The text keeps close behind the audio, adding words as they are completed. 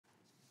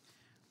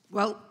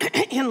Well,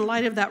 in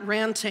light of that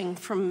ranting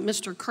from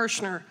Mr.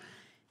 Kirshner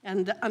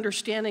and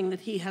understanding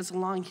that he has a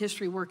long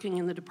history working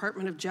in the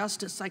Department of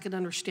Justice, I can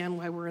understand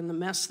why we're in the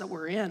mess that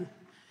we're in.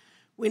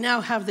 We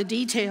now have the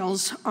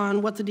details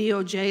on what the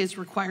DOJ is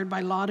required by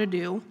law to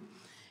do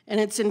and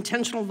its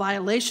intentional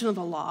violation of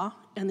the law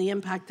and the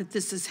impact that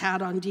this has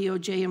had on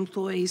DOJ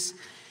employees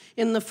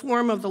in the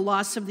form of the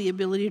loss of the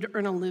ability to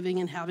earn a living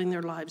and having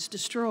their lives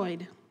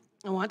destroyed.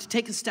 I want to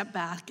take a step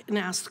back and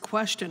ask the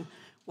question,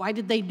 why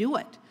did they do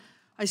it?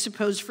 I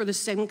suppose for the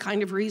same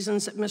kind of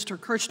reasons that Mr.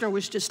 Kirshner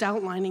was just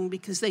outlining,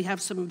 because they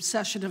have some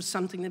obsession of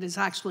something that is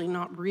actually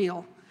not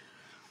real.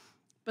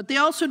 But they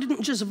also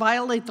didn't just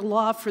violate the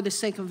law for the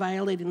sake of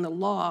violating the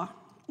law.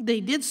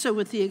 They did so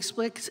with the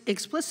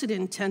explicit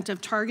intent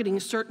of targeting a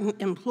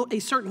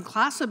certain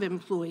class of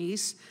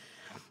employees,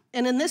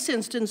 and in this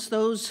instance,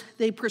 those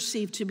they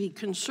perceived to be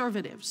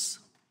conservatives.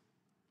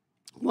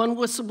 One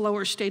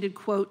whistleblower stated,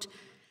 quote,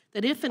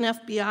 that if an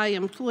FBI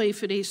employee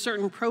fit a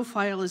certain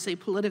profile as a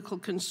political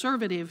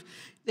conservative,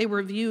 they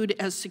were viewed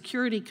as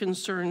security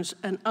concerns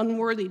and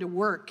unworthy to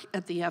work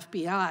at the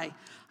FBI.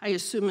 I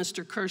assume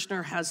Mr.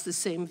 Kirshner has the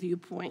same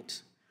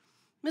viewpoint.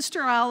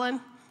 Mr. Allen,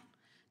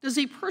 does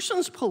a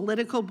person's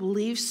political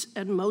beliefs,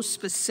 and most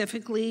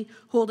specifically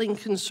holding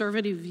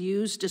conservative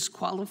views,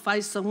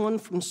 disqualify someone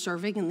from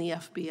serving in the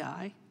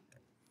FBI?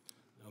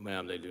 No,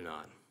 ma'am, they do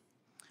not.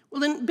 Well,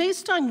 then,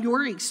 based on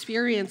your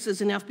experience as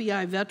an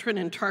FBI veteran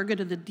and target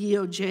of the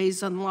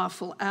DOJ's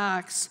unlawful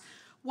acts,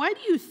 why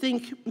do you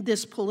think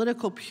this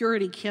political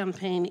purity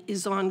campaign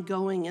is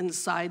ongoing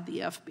inside the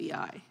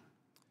FBI?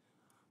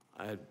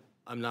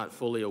 I'm not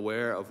fully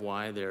aware of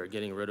why they're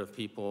getting rid of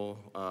people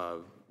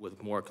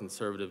with more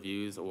conservative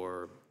views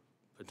or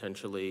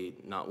potentially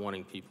not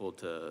wanting people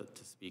to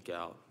speak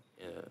out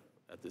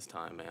at this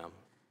time, ma'am.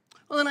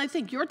 Well, and I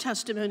think your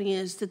testimony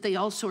is that they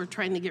also are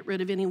trying to get rid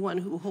of anyone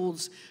who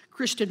holds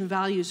Christian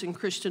values and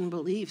Christian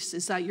beliefs.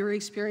 Is that your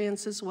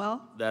experience as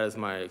well? That is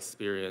my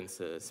experience,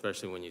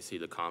 especially when you see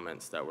the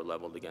comments that were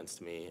leveled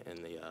against me and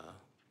the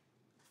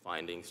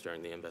findings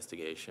during the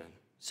investigation.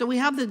 So we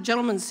have the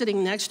gentleman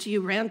sitting next to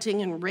you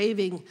ranting and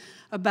raving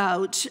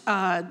about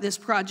this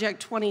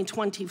Project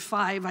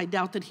 2025. I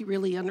doubt that he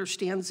really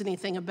understands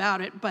anything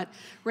about it, but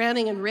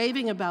ranting and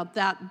raving about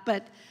that,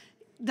 but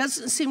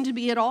doesn't seem to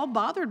be at all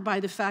bothered by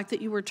the fact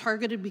that you were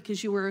targeted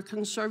because you were a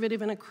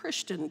conservative and a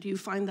Christian. Do you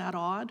find that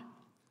odd?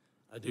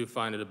 I do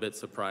find it a bit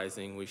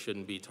surprising. We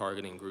shouldn't be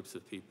targeting groups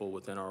of people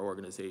within our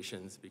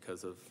organizations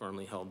because of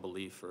firmly held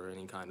belief or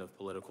any kind of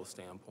political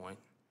standpoint.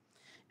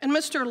 And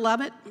Mr.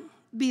 Levitt,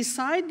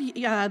 beside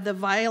the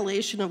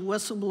violation of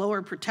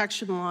whistleblower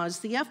protection laws,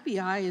 the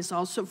FBI is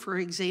also, for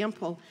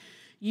example,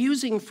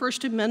 using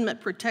First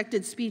Amendment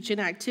protected speech and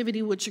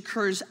activity which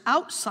occurs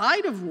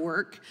outside of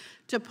work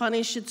to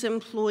punish its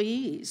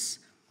employees.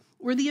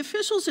 Were the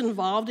officials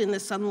involved in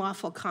this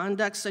unlawful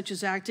conduct, such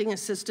as Acting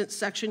Assistant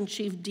Section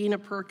Chief Dina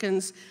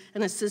Perkins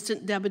and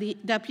Assistant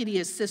Deputy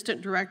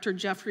Assistant Director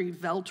Jeffrey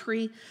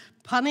Veltri,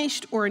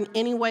 punished or in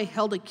any way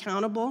held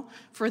accountable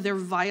for their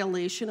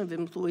violation of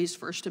employees'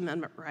 First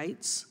Amendment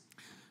rights?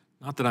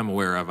 Not that I'm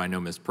aware of. I know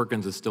Ms.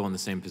 Perkins is still in the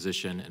same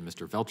position, and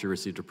Mr. Veltri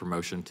received a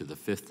promotion to the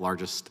 5th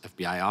largest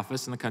FBI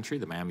office in the country,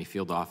 the Miami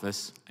field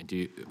office.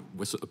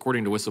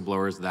 According to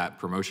whistleblowers, that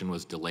promotion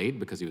was delayed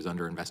because he was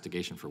under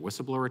investigation for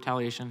whistleblower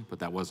retaliation, but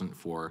that wasn't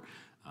for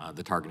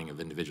the targeting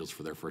of individuals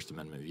for their First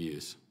Amendment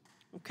views.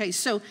 Okay,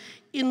 so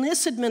in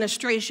this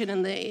administration,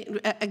 and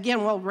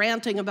again, while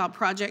ranting about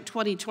Project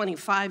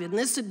 2025, in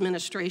this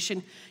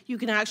administration, you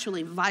can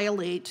actually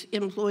violate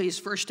employees'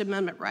 First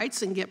Amendment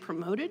rights and get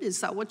promoted. Is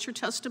that what your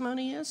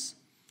testimony is?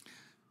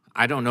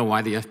 I don't know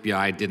why the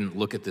FBI didn't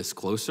look at this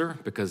closer,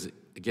 because,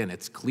 again,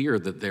 it's clear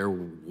that there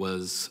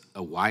was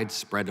a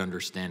widespread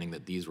understanding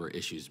that these were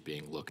issues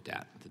being looked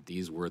at, that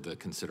these were the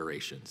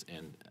considerations.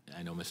 And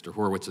I know Mr.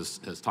 Horowitz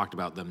has talked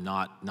about them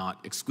not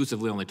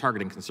exclusively only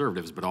targeting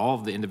conservatives, but all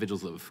of the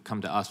individuals that have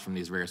come to us from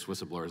these various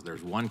whistleblowers.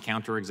 There's one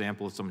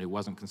counterexample of somebody who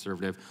wasn't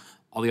conservative.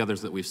 All the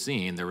others that we've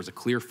seen, there was a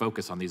clear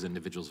focus on these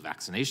individuals'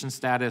 vaccination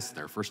status,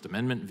 their First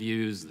Amendment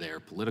views, their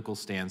political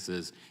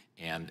stances,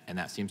 and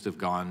that seems to have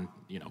gone,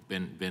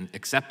 been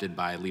accepted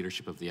by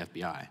leadership of the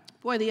FBI.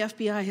 Boy, the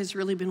FBI has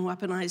really been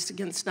weaponized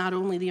against not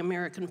only the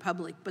American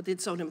public, but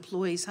its own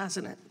employees,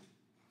 hasn't it?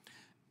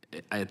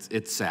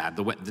 It's sad.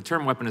 The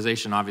term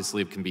weaponization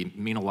obviously can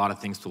mean a lot of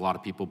things to a lot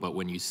of people, but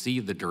when you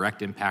see the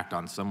direct impact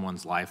on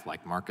someone's life,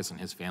 like Marcus and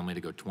his family, to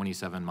go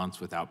 27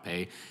 months without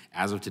pay,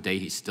 as of today,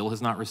 he still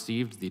has not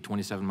received the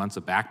 27 months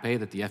of back pay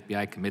that the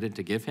FBI committed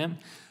to give him.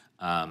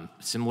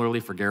 Similarly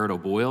for Garrett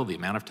O'Boyle, the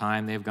amount of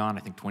time they've gone, I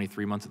think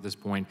 23 months at this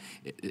point,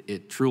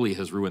 it truly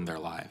has ruined their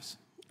lives.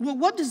 Well,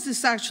 what does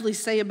this actually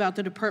say about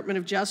the Department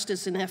of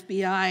Justice and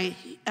FBI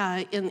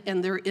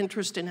and their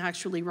interest in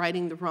actually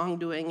righting the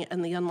wrongdoing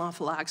and the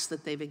unlawful acts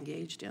that they've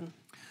engaged in?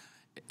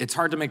 It's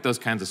hard to make those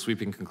kinds of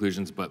sweeping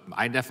conclusions, but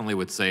I definitely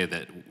would say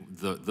that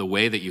the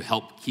way that you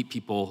help keep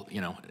people,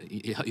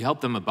 you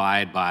help them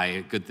abide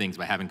by good things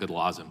by having good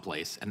laws in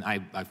place. And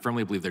I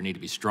firmly believe there need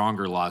to be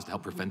stronger laws to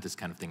help prevent this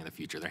kind of thing in the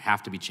future. There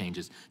have to be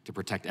changes to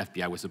protect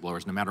FBI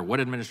whistleblowers, no matter what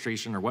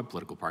administration or what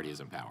political party is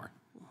in power.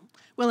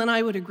 Well, and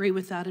I would agree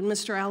with that. And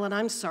Mr. Allen,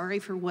 I'm sorry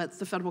for what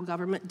the federal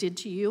government did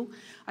to you.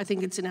 I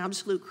think it's an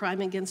absolute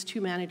crime against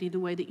humanity the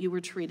way that you were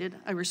treated.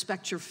 I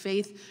respect your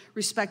faith,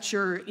 respect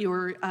your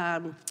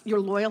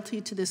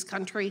loyalty to this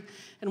country,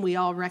 and we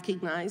all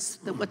recognize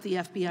that what the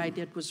FBI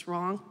did was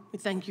wrong. We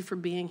thank you for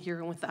being here,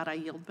 and with that, I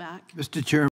yield back. Mr. Chairman.